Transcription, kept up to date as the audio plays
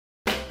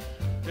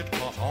It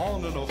caught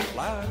on in a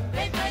flash.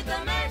 They played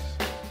the mash.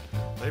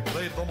 They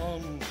played the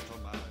Monster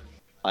Mash.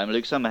 I'm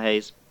Luke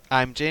Summerhaze,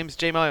 I'm James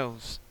J.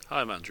 Miles.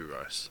 Hi, I'm Andrew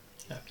Rice.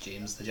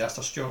 James the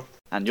Jester Stewart.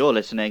 and you're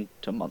listening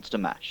to Monster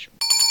Mash.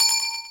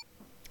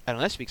 And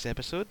on this week's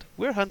episode,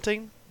 we're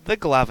hunting the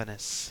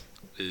Glavenus.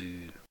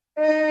 Ooh.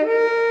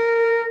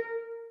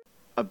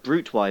 A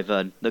brute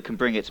wyvern that can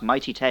bring its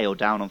mighty tail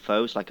down on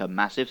foes like a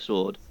massive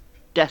sword,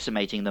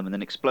 decimating them with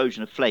an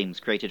explosion of flames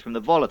created from the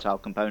volatile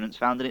components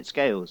found in its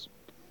scales.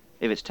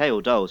 If its tail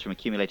dulls from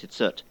accumulated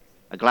soot,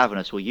 a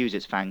Glavenus will use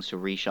its fangs to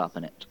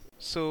resharpen it.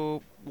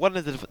 So, one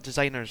of the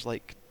designers,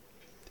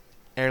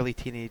 early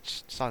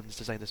teenage sons,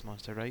 designed this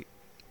monster, right?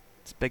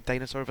 It's a big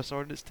dinosaur with a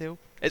sword in its tail.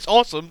 It's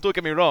awesome, don't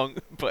get me wrong,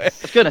 but... I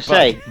was gonna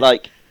say,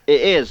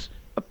 it is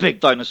a big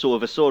dinosaur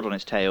with a sword on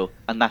its tail,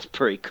 and that's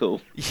pretty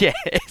cool. Yeah,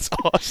 it's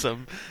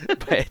awesome,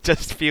 but it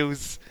just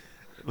feels,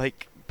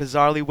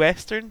 bizarrely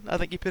Western, I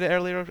think you put it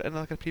earlier in,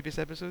 a previous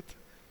episode.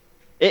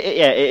 It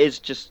is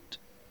just,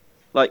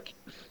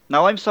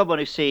 now I'm someone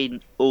who's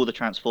seen all the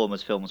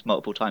Transformers films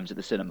multiple times at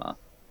the cinema,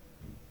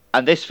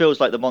 and this feels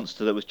like the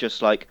monster that was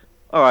just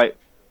alright,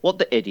 what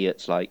the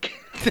idiots like?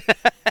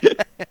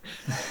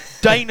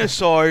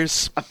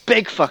 Dinosaurs! A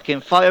big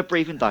fucking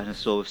fire-breathing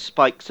dinosaur with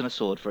spikes and a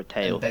sword for a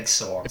tail. And big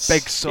swords.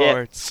 Big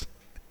swords.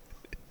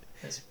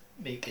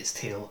 Make its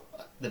tail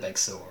the big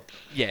sword.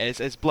 Yeah,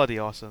 it's bloody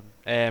awesome.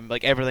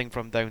 Everything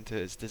from down to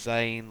its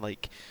design, we'll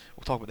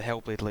talk about the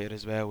Hellblade later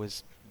as well,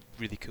 was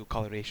really cool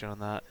coloration on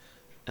that.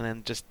 And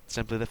then just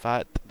simply the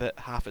fact that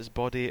half its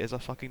body is a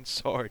fucking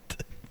sword,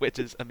 which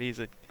is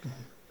amazing.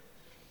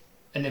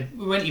 And then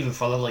we went even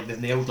further, they've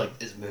nailed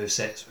its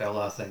moveset as well,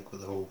 I think,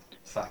 with the whole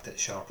fact that it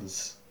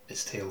sharpens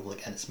its tail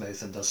in its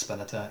mouth and does spin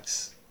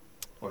attacks.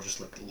 Or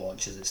just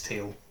launches its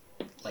tail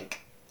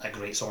like a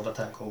great sword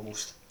attack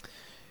almost.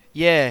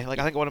 Yeah, I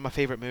think one of my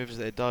favourite moves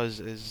that it does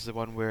is the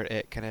one where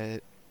it kind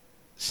of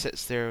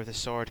sits there with the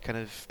sword kind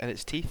of in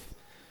its teeth,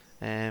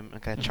 and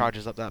kind of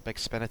charges up that big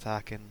spin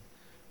attack, and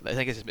I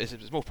think it's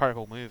a more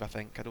powerful move, I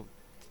think. I don't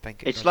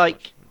think It's does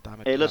much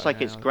damage it to looks that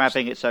like it's else.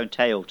 grabbing its own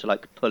tail to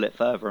pull it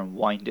further and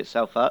wind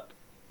itself up,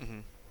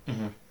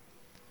 Mm-hmm.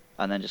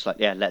 and then just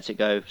lets it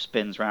go,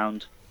 spins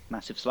round,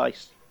 massive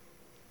slice.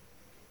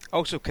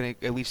 Also, can it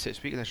at least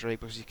its weakness, right?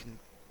 Because you can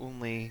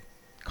only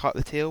cut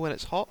the tail when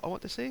it's hot, I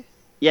want to say.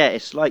 Yeah,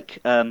 it's like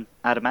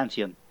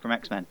adamantium from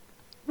X-Men.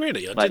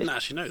 Really? I Like- didn't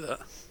actually know that.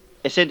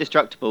 It's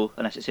indestructible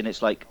unless it's in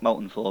its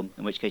molten form,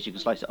 in which case you can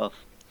slice it off.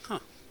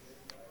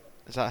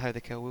 Is that how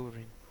they kill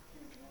Wolverine?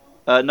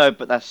 No,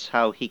 but that's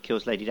how he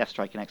kills Lady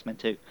Deathstrike in X-Men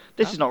 2.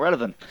 This Oh. is not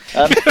relevant.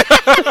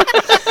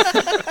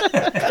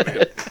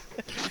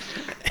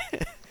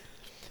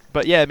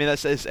 But yeah, I mean,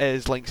 it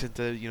is links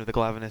into the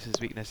Glavenus'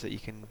 weakness that you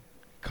can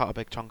cut a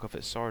big chunk of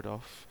its sword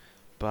off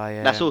by.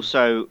 That's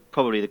also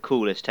probably the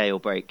coolest tail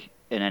break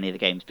in any of the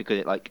games because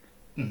it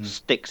Mm-hmm.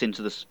 sticks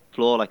into the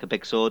floor like a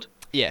big sword.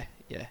 Yeah.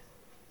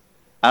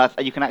 And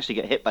you can actually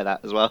get hit by that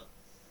as well.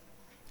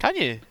 Can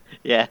you?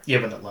 Yeah.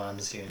 Yeah, when it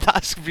lands, yeah.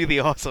 That's really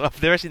awesome.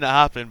 I've never seen that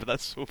happen, but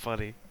that's so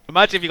funny.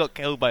 Imagine if you got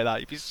killed by that.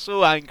 You'd be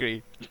so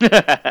angry.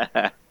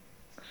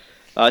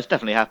 Oh, it's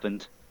definitely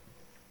happened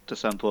to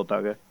some poor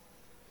bugger.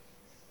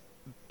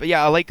 But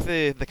yeah, I like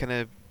the kind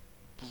of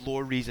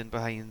lore reason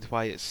behind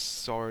why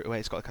it's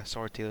got a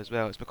sword tail as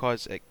well. It's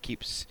because it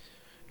keeps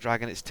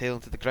dragging its tail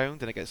into the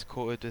ground and it gets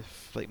coated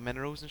with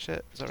minerals and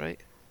shit. Is that right?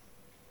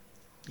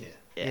 Yeah.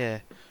 Yeah.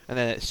 And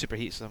then it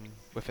superheats them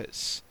with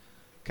its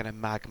kind of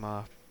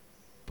magma.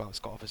 Well, it's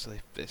got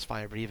it's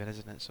fire breathing,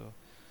 isn't it? So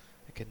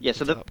it can Yeah,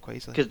 so heat it up quite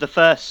easily. Because the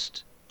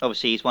first,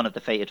 obviously, he's one of the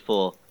Fated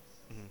Four.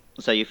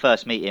 Mhm. So you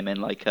first meet him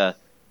in a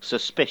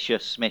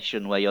suspicious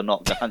mission where you're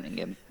not hunting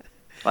him,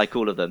 like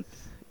all of them.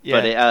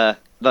 Yeah.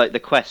 But it, the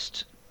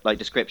quest,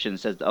 description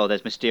says,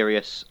 there's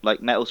mysterious,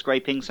 metal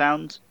scraping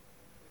sounds,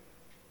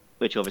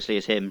 which obviously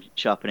is him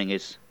sharpening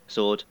his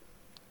sword.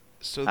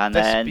 So And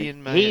this then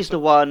being my he's the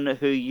one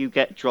who you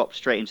get dropped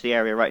straight into the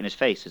area right in his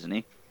face, isn't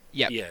he?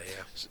 Yeah. Yeah.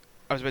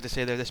 I was about to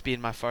say there, this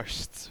being my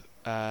first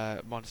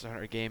Monster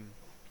Hunter game,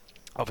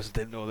 obviously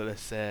didn't know that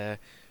this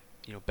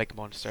big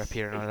monster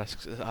appearing on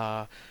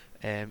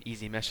this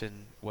easy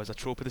mission was a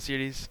trope of the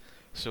series.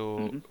 So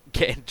Mhm.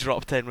 getting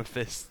dropped in with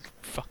this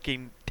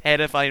fucking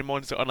terrifying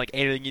monster unlike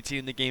anything you'd seen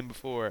in the game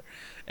before,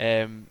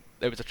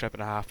 it was a trip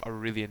and a half. I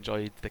really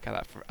enjoyed the kind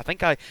of. I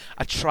think I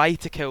tried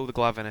to kill the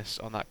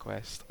Glavenus on that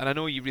quest, and I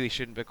know you really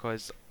shouldn't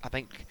because I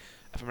think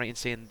if I'm right in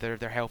saying their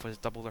health is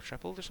doubled or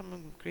tripled or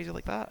something crazy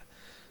like that.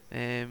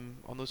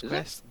 On those Is it?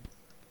 quests,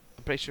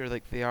 I'm pretty sure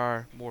they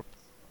are more,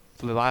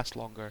 they last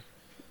longer.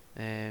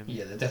 Yeah,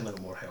 they definitely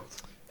got more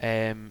health.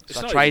 It's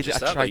So not I tried. even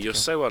just I that, tried. though. to You're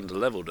kill- so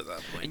underleveled at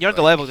that point. and you're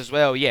under levels as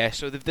well, yeah.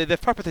 So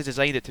they've purposely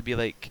designed it to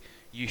be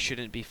you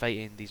shouldn't be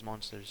fighting these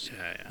monsters.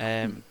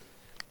 Yeah.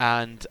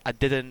 And I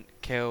didn't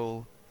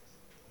kill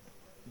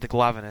the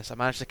Glavenus. I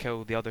managed to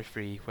kill the other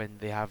three when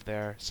they have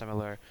their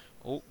similar.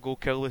 Oh, go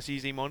kill this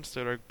easy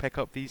monster or pick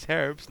up these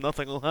herbs.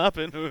 Nothing will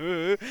happen.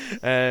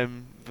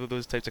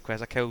 Those types of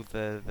quests. I killed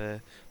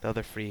the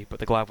other three, but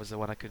the Glav was the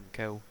one I couldn't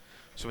kill.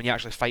 So when you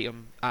actually fight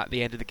him at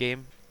the end of the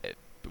game,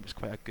 it was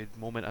quite a good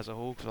moment as a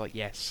whole. Because like,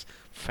 yes,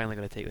 finally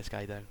going to take this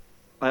guy down.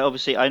 I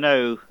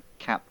know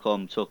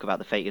Capcom talk about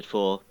the Fated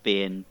Four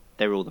being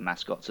they're all the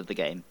mascots of the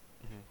game,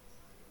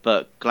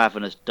 but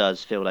Glavenus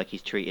does feel like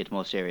he's treated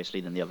more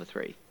seriously than the other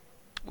three.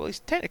 Well, he's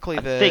technically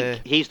I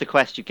think he's the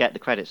quest you get the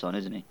credits on,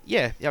 isn't he?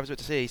 Yeah, I was about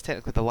to say he's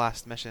technically the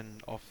last mission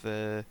of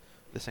the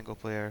single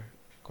player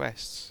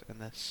quests in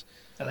this.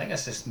 I think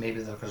it's just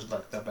maybe because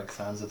like they're big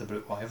fans of the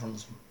Brute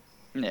Wyverns,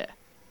 Yeah.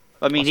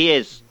 I mean, he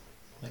is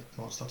like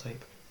monster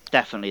type.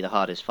 definitely the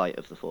hardest fight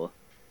of the four.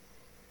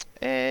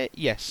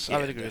 Yes, I Yeah,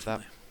 would agree with that.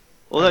 definitely.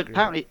 Although agree.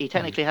 apparently he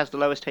technically has the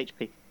lowest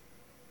HP.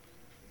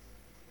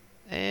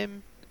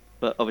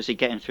 But obviously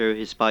getting through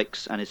his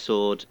spikes and his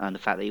sword and the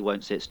fact that he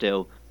won't sit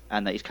still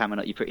and that he's coming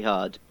at you pretty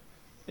hard,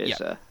 it's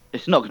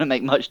not going to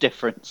make much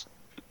difference.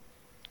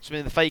 So I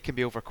mean, the fight can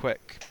be over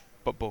quick,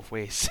 but both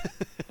ways.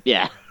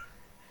 Yeah.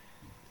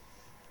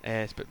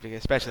 But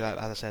especially that,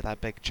 as I said,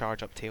 that big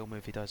charge up tail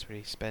move he does where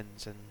he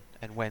spins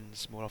and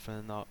wins more often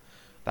than not.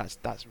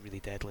 That's really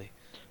deadly.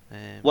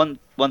 One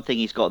thing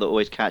he's got that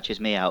always catches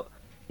me out,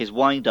 his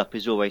wind up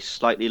is always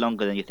slightly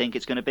longer than you think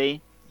it's going to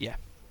be. Yeah.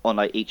 On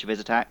like each of his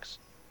attacks.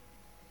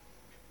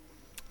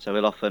 So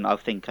he'll often, I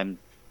think I'm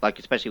like,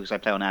 especially because I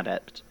play on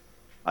adept,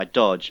 I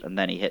dodge and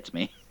then he hits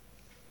me.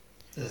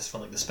 This is for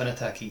like the spin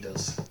attack he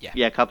does.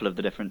 Yeah, a couple of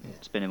the different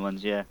spinning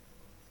ones. Yeah.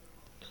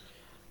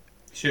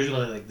 It's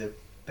usually like the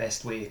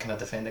best way to kind of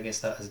defend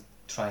against that is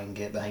try and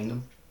get behind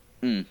him.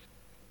 Mm.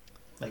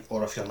 Like,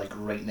 or if you're like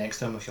right next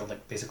to him, if you're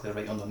like basically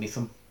right underneath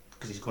him,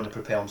 because he's going to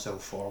propel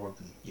himself forward,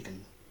 and you can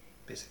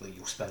basically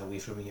you'll spin away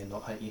from you and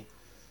not hit you.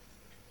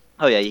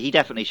 Oh yeah, he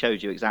definitely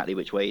shows you exactly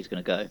which way he's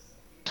going to go.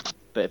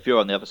 But if you're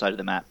on the other side of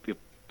the map, you're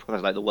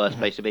probably like the worst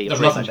place to be. There's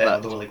You're nothing pretty much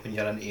better fucked. though, like when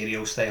you're in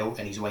aerial style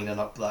and he's winding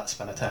up that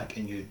spin attack,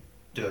 and you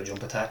do a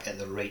jump attack at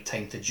the right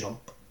time to jump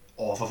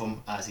off of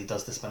him as he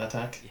does the spin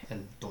attack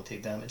and don't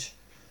take damage.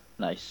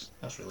 Nice.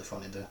 That's really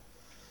fun to do.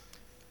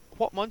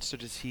 What monster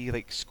does he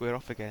like square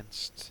off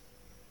against?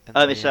 in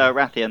It's the,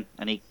 Rathian,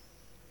 and he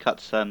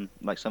cuts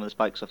like some of the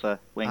spikes off her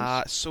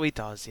wings. So he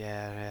does,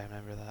 yeah, I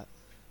remember that.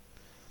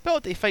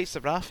 But he fights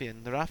the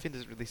Rathian. The Rathian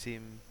doesn't really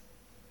seem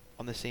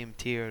on the same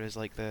tier as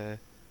like the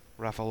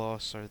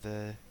Rathalos or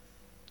the.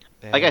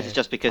 I guess it's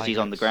just because he's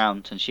on the Tigrex.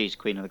 ground and she's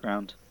queen of the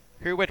ground.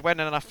 Who would win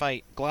in a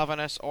fight,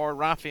 Glavenus or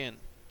Rathian?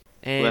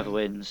 Whoever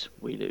wins,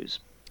 we lose.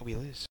 We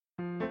lose.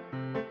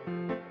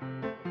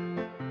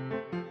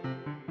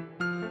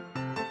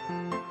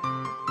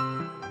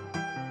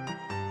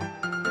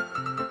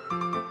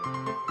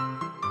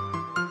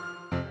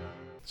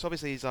 So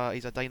obviously he's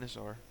a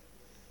dinosaur.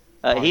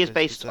 He is Argus,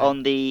 based is that-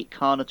 on the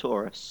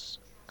Carnotaurus,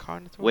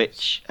 Carnotaurus.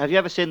 which have you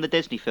ever seen the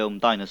Disney film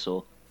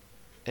Dinosaur?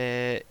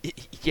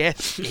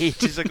 Yes,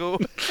 ages ago.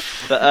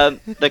 But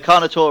the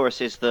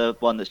Carnotaurus is the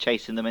one that's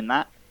chasing them in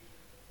that.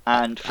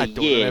 And for I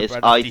don't years, remember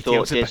enough I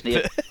details thought Disney,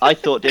 about I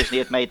thought Disney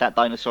had made that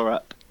dinosaur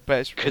up But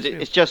it's because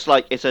real. it's just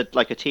like it's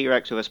like a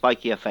T-Rex with a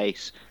spikier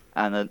face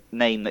and a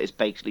name that is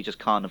basically just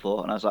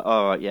carnivore. And I was like,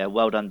 all right, yeah,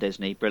 well done,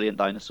 Disney, brilliant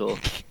dinosaur,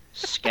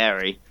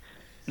 scary.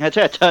 And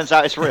it turns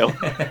out it's real.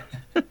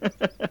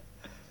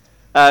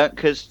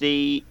 Because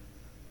the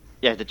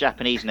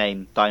Japanese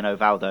name Dino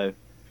Valdo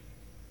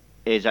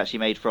is actually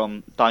made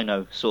from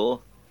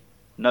dinosaur,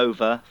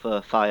 Nova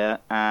for fire,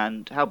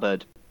 and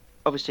halberd.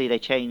 Obviously, they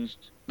changed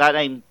that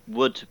name.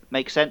 Would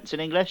make sense in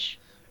English.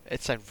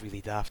 It sounds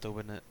really daft, though,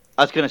 wouldn't it?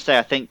 I was going to say,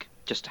 I think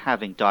just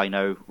having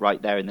Dino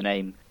right there in the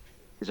name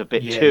is a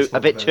bit Yeah, too it's not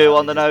a bit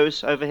on the yeah.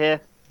 nose over here.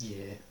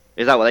 Yeah.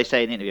 Is that what they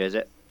say in the interview? Is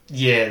it?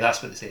 Yeah,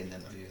 that's what they say in the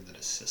interview, that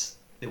it's just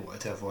they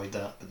wanted to avoid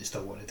that, but they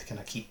still wanted to kind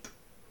of keep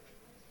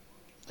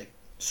like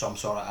some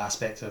sort of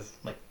aspect of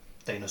like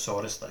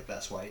Dinosaurus, like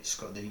that's why it's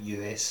got the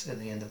US at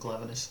the end of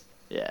Glavenus.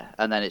 Yeah,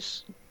 and then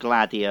it's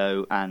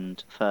Gladio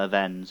and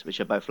Fervens, which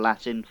are both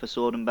Latin for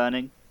sword and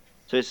burning.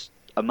 So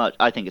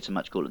I think it's a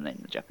much cooler name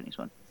than the Japanese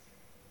one.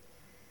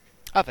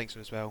 I think so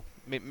as well.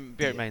 Bear in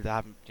Yeah. mind,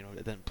 I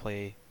didn't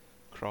play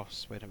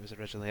Cross when it was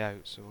originally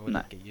out, so I No.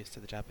 didn't get used to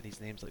the Japanese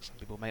names like some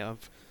people might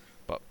have.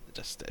 But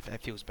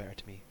it feels better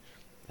to me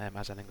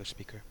as an English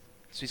speaker.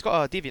 So he's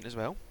got a deviant as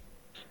well,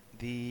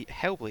 the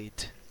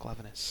Hellblade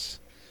Glavenus.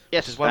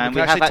 Yes, Which is one and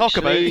we we can have actually talk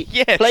about. actually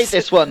Yes. played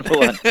this one for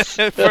once.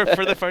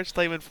 for the first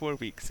time in 4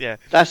 weeks, yeah.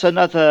 That's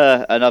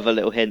another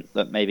little hint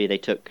that maybe they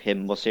took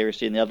him more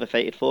seriously than the other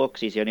Fated Four,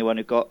 because he's the only one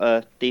who got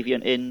a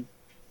deviant in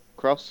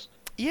Cross.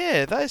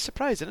 Yeah, that is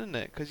surprising, isn't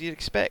it? Because you'd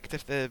expect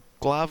if the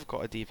Glav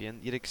got a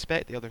deviant, you'd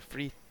expect the other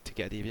three to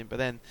get a deviant. But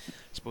then, I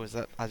suppose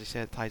that, as you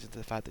said, ties into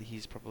the fact that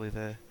he's probably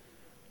the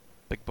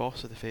big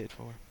boss of the Fated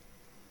Four.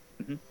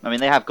 I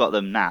mean, they have got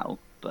them now,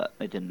 but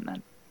they didn't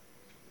then.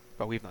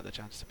 But we've not had the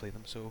chance to play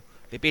them, so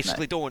they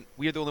basically don't.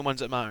 We're the only ones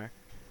that matter.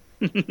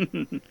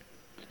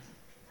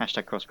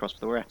 Hashtag cross for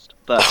the rest.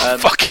 But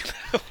Fucking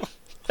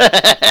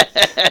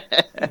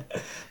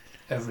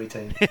Every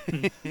time.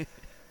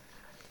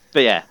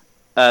 but yeah,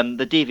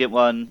 the deviant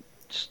one,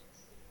 just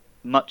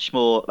much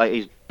more like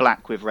he's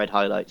black with red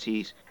highlights.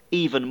 He's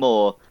even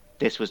more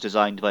this was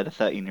designed by the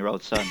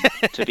 13-year-old son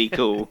to be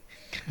cool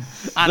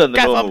And than the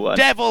give normal him one.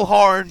 devil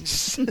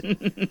horns! He's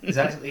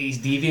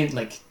deviant.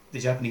 Like the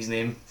Japanese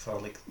name for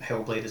like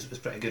Hellblade is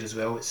pretty good as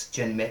well. It's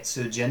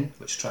Jinmetsu Jin,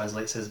 which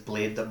translates as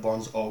blade that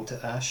burns all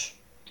to ash.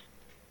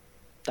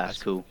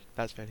 That's cool.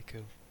 That's very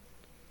cool.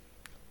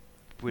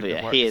 But Wouldn't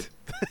yeah, have he worked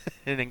is-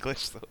 in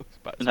English though.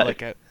 But No. I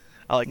like it.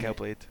 I like Yeah.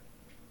 Hellblade.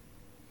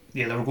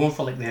 Yeah, they were going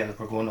for they were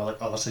going for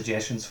like other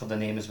suggestions for the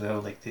name as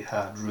well. Like they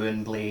had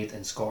Ruin Blade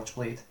and Scorch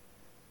Blade.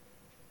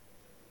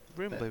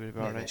 Ruinblade But would be they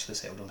alright. eventually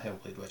settled on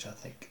Hellblade, which I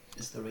think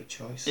is the right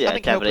choice. Yeah,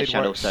 think devilish Hellblade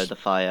and works. also the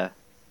fire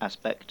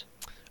aspect.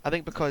 I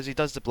think because he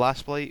does the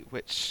blast blight,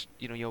 which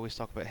you always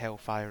talk about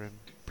hellfire and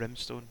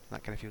brimstone.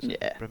 That kind of feels like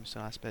Yeah. a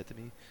brimstone aspect to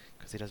me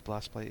because he does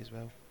blast blight as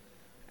well,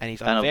 and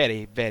he's And a a-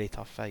 very very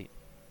tough fight.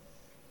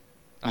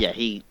 Yeah,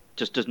 he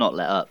just does not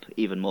let up,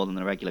 even more than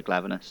the regular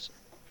Glavenus.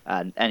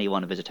 And any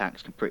one of his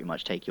attacks can pretty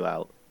much take you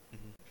out.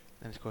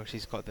 And of course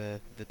he's got the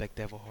big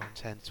devil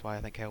horns, hence why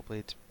I think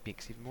Hellblade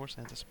makes even more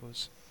sense, I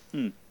suppose.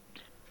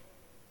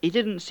 He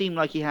didn't seem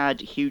like he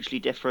had hugely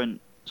different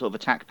sort of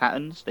attack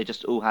patterns. They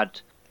just all had,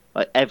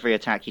 like, every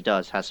attack he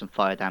does has some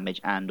fire damage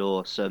and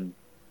or some,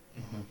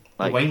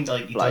 The wind,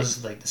 he blight.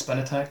 does like the spin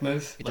attack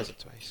move. He like, does it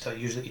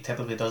twice. He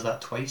typically does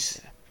that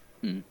twice.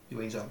 Hmm. He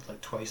winds up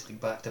like twice,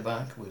 like back to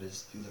back,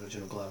 whereas like, the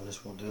original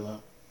Glavenus won't do that.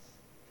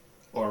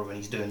 Or when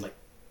he's doing like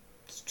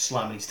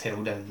slamming his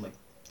tail down, like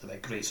the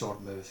big great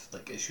sword move,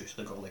 like it's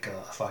usually got like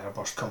a fire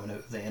burst coming out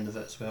of the end of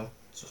it as well.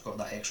 So it's got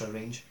that extra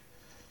range.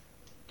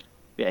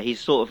 Yeah,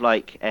 he's sort of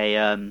like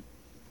a,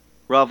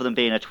 rather than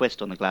being a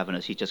twist on the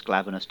Glavenus, he's just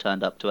Glavenus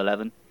turned up to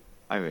 11.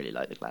 I really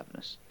like the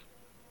Glavenus.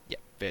 Yeah,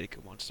 very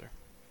cool monster.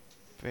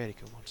 Very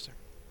cool monster.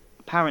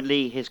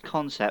 Apparently his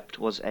concept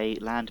was a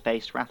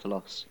land-based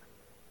Rathalos,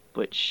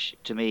 which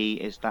to me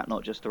is that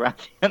not just the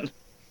Rathian?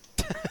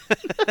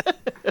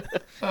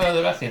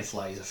 The Rathian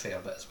flies a fair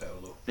bit as well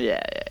though.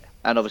 Yeah.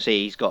 And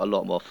obviously he's got a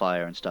lot more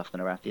fire and stuff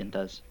than a Rathian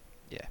does.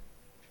 Yeah.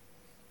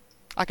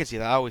 I can see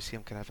that. I always see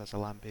him kind of as a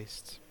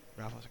land-based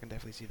Ravos. I can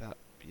definitely see that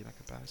being a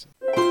comparison.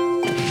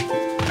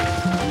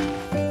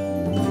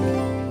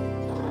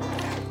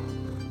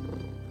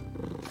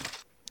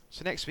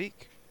 So next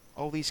week,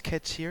 all these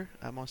kids here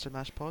at Monster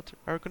Mash Pod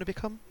are going to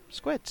become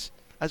squids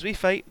as we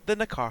fight the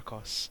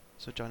Nakarkos.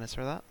 So join us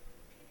for that.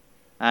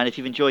 And if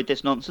you've enjoyed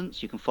this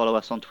nonsense, you can follow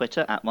us on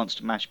Twitter at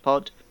Monster Mash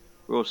Pod.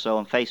 We're also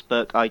on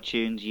Facebook,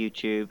 iTunes,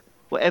 YouTube,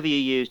 whatever you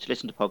use to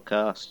listen to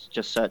podcasts.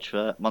 Just search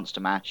for Monster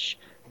Mash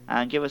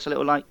and give us a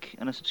little like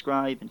and a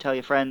subscribe and tell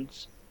your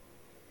friends.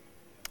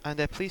 And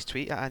please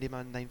tweet at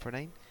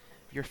AndyMan949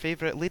 your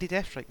favourite Lady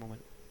Deathstrike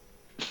moment.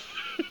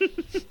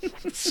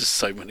 There's just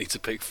so many to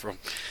pick from.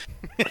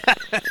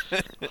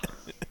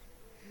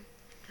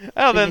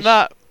 Other than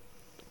that,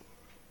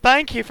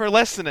 thank you for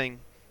listening.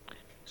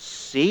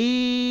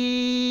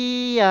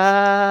 See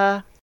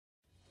ya!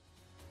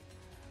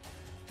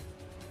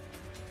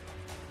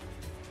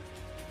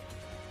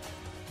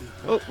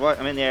 Oh, right,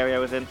 I'm in the area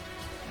with him.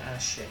 Ah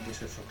shit,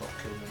 guess we forgot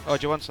cool moves. Oh,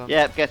 do you want some?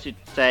 Yeah, guess who's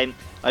same.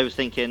 I was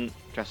thinking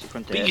Jurassic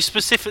Frontier. But you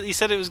specifically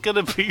said it was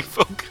going to be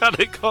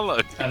Volcanic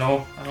Hollow. I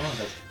know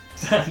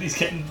he's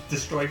getting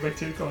destroyed by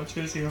two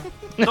conchas here.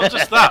 Not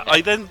just that,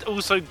 I then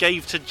also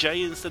gave to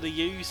Jay instead of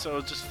you, so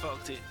I just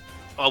fucked it.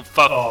 Oh,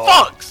 for Oh.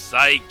 fuck's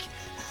sake!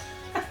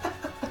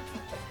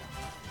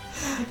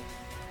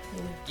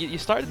 You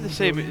started in the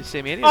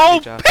same area. Oh, as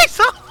me, Jack. piss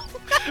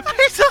off!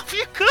 Piss off,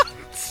 you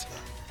cunts!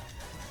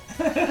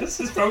 This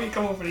is probably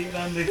come over here,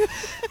 Andy.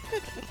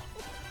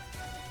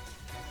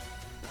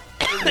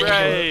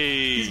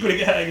 Hooray! He's gonna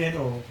get it again.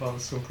 Oh, that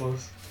was so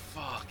close.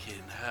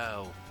 Fucking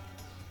hell.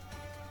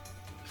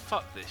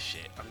 Fuck this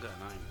shit. I'm going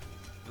home.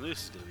 And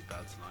this is going to be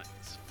bad tonight.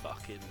 It's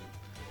fucking...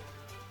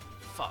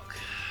 Fuck.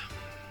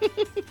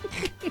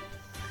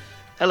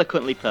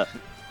 Eloquently put.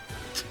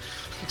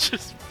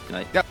 Just...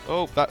 Right. Yep.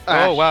 Oh, that.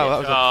 Ah, Oh, wow.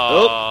 shit. That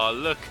was Oh,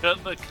 look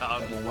at the Double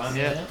cunt. whammy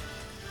Yeah. there.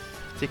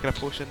 a, taking a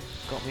potion.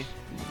 Got me.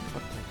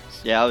 Fuck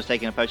things. Yeah, I was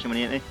taking a potion when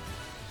he hit me.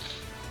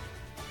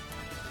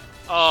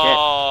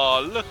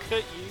 Oh, look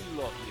at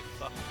you lot, you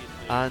fucking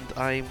dude. And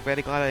I'm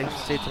very glad I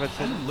stayed to It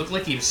Vincent. didn't look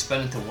like he was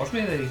spinning towards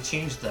me, then he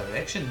changed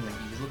direction. Like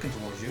he was looking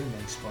towards you and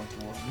then he spun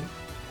towards me.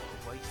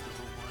 What a waste of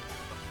all my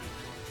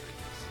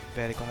fucking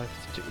Very glad.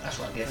 That's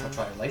what I get for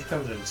trying life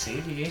powder and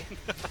save you, eh?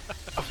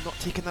 I've not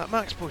taken that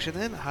max potion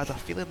then. I had a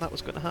feeling that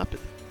was going to happen.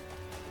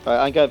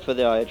 Right, I'm going for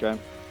the Iodrome.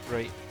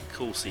 Right. Of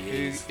course he Are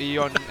is.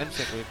 you on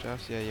insect wave, Jazz?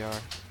 Yeah, you are.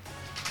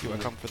 You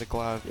want to come for the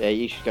glove? Yeah,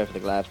 you should go for the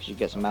glaive because you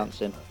get some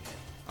mounts in.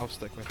 I'll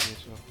stick with you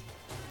as well.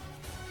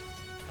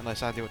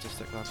 Unless Andy wants to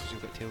stick glove because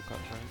you've got tail cuts,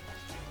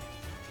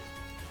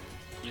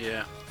 right?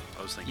 Yeah,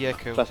 I was thinking Yeah, that.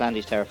 cool. Plus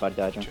Andy's terrified of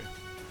the Iodrome. True.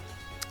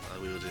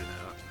 We were doing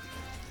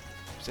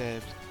that.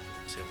 Sebs.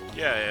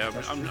 Yeah,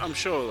 I'm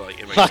sure like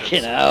it makes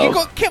Fucking sense. hell! You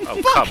got killed! Oh,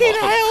 fucking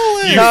come on.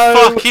 hell! You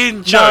No,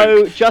 fucking joke!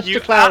 No, just You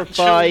to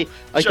clarify, actual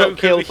I joke got of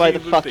killed a by the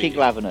human fucking being.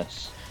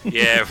 Glavenus.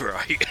 Yeah,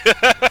 right.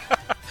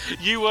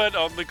 You weren't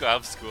on the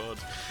Glav squad.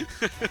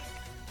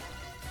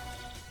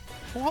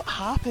 What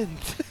happened?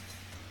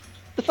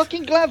 The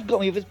fucking Glav got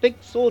me with his big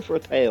sword for a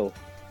tail.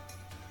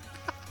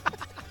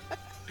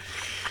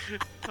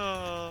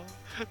 Oh,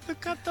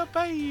 look at the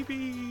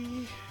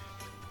baby.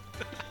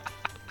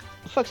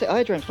 For fuck's sake,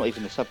 Iodrome's not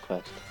even the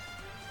subquest.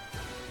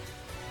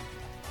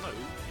 No,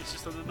 it's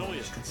just an Just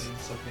annoyance. completely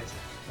subject.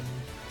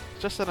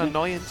 It's just an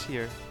annoyance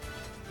here.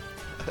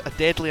 A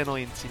deadly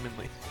annoyance,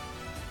 seemingly.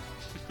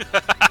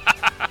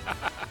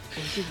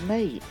 It's his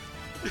mate.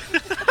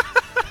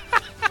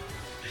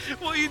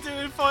 What are you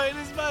doing fighting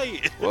his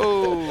mate?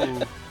 Whoa!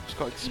 Just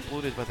got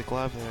exploded by the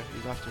glaive there.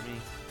 He's after me.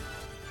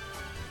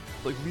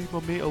 Like, leave my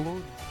mate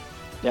alone.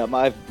 Yeah,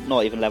 I've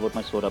not even leveled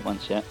my sword up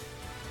once yet.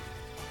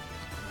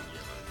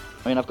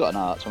 I mean, I've got an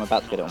art, so I'm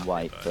about to get it on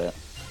white, but...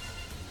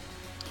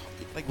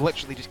 Like,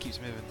 literally just keeps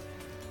moving.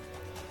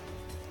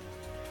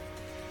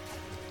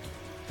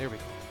 There we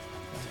go.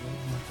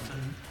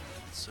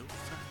 So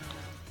fun.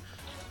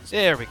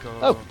 There we go.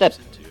 Oh, dead.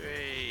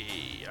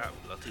 Hey, I'm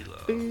bloody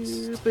lost.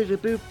 Boop, boop,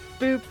 boop,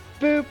 boop,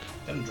 boop.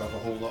 Didn't drop a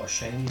whole lot of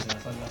shinies, and I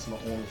think that's my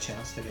only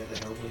chance to get the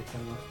Hellblade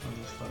power on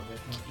this far away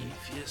from me.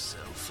 Give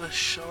yourself a I think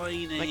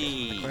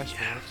shiny. it's the quest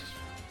for it.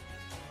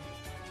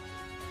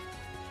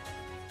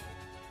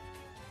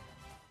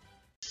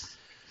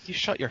 You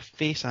shut your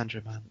face,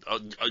 Andrew, man.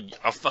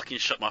 I'll fucking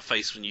shut my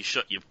face when you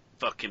shut your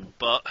fucking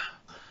butt.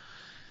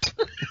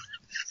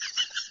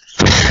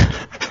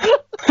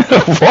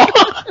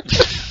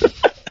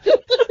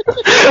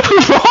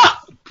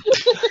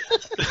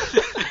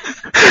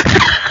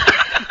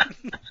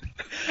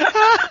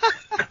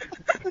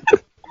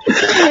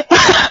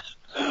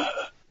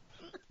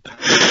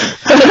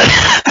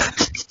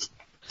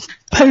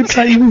 How does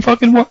that even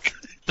fucking work?